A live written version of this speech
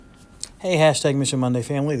Hey, hashtag Mission Monday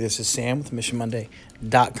family. This is Sam with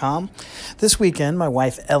MissionMonday.com. This weekend, my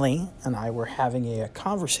wife Ellie and I were having a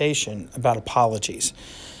conversation about apologies.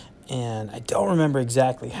 And I don't remember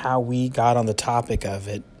exactly how we got on the topic of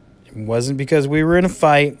it. It wasn't because we were in a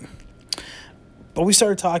fight, but we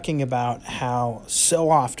started talking about how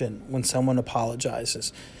so often when someone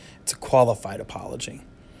apologizes, it's a qualified apology.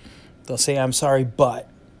 They'll say, "I'm sorry, but,"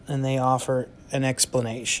 and they offer an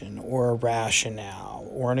explanation or a rationale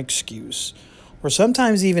or an excuse or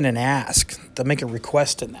sometimes even an ask. They'll make a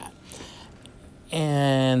request in that.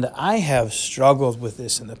 And I have struggled with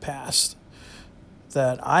this in the past,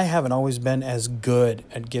 that I haven't always been as good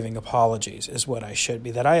at giving apologies as what I should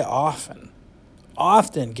be, that I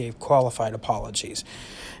often gave qualified apologies.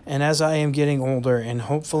 And as I am getting older and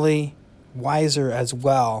hopefully wiser as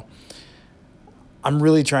well, I'm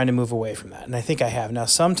really trying to move away from that, and I think I have. Now,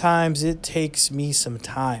 sometimes it takes me some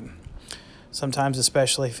time. Sometimes,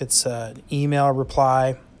 especially if it's an email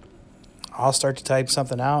reply, I'll start to type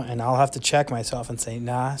something out, and I'll have to check myself and say,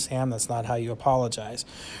 "Nah, Sam, that's not how you apologize."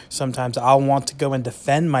 Sometimes I'll want to go and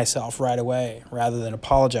defend myself right away rather than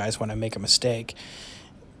apologize when I make a mistake.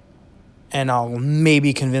 And I'll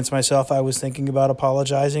maybe convince myself I was thinking about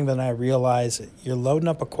apologizing, but then I realize you're loading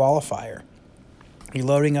up a qualifier. You're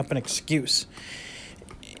loading up an excuse.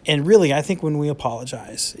 And really, I think when we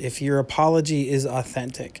apologize, if your apology is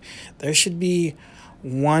authentic, there should be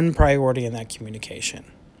one priority in that communication.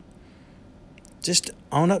 Just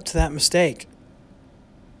own up to that mistake.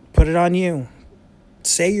 Put it on you.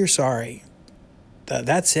 Say you're sorry.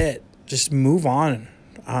 That's it. Just move on.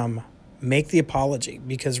 Make the apology.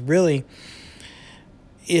 Because really,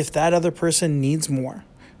 if that other person needs more,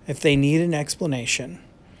 if they need an explanation,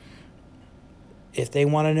 if they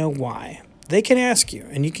want to know why, they can ask you,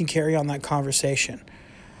 and you can carry on that conversation.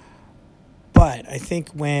 But I think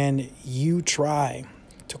when you try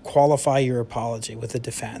to qualify your apology with a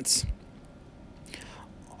defense,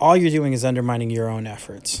 all you're doing is undermining your own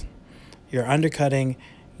efforts. You're undercutting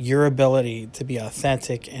your ability to be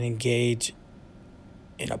authentic and engage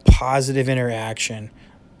in a positive interaction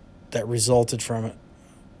that resulted from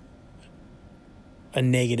a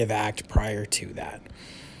negative act prior to that.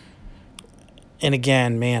 And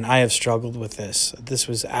again, man, I have struggled with this. This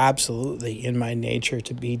was absolutely in my nature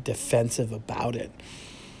to be defensive about it.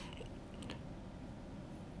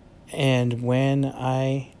 And when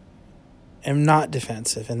I am not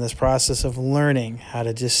defensive in this process of learning how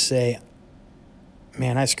to just say,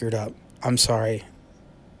 "Man, I screwed up. I'm sorry.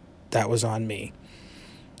 That was on me."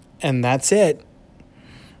 And that's it.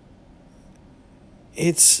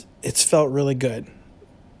 It's felt really good.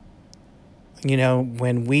 You know,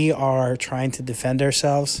 when we are trying to defend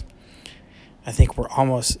ourselves, I think we're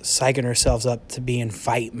almost psyching ourselves up to be in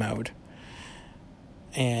fight mode.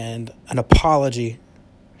 And an apology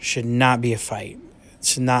should not be a fight. It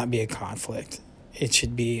should not be a conflict. It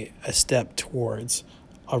should be a step towards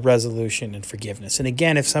a resolution and forgiveness. And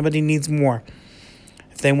again, if somebody needs more,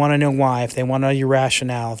 if they want to know why, if they want to know your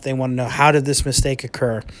rationale, if they want to know how did this mistake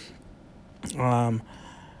occur,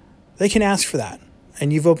 they can ask for that.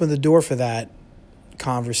 And you've opened the door for that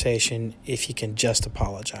conversation if you can just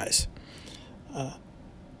apologize. You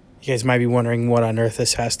guys might be wondering what on earth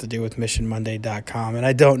this has to do with MissionMonday.com. And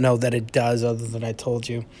I don't know that it does, other than I told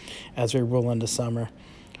you as we roll into summer,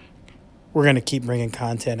 we're going to keep bringing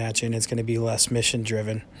content at you, and it's going to be less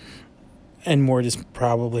mission-driven and more just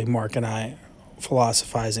probably Mark and I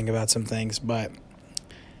philosophizing about some things. But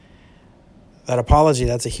that apology,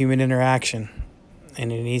 that's a human interaction. And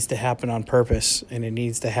it needs to happen on purpose, and it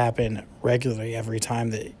needs to happen regularly every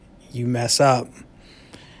time that you mess up.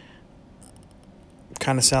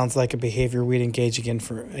 Kind of sounds like a behavior we'd engage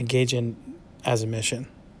in as a mission.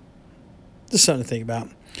 Just something to think about.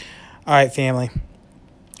 All right, family.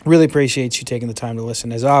 Really appreciate you taking the time to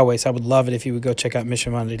listen. As always, I would love it if you would go check out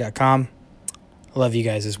MissionMonday.com. I love you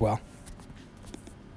guys as well.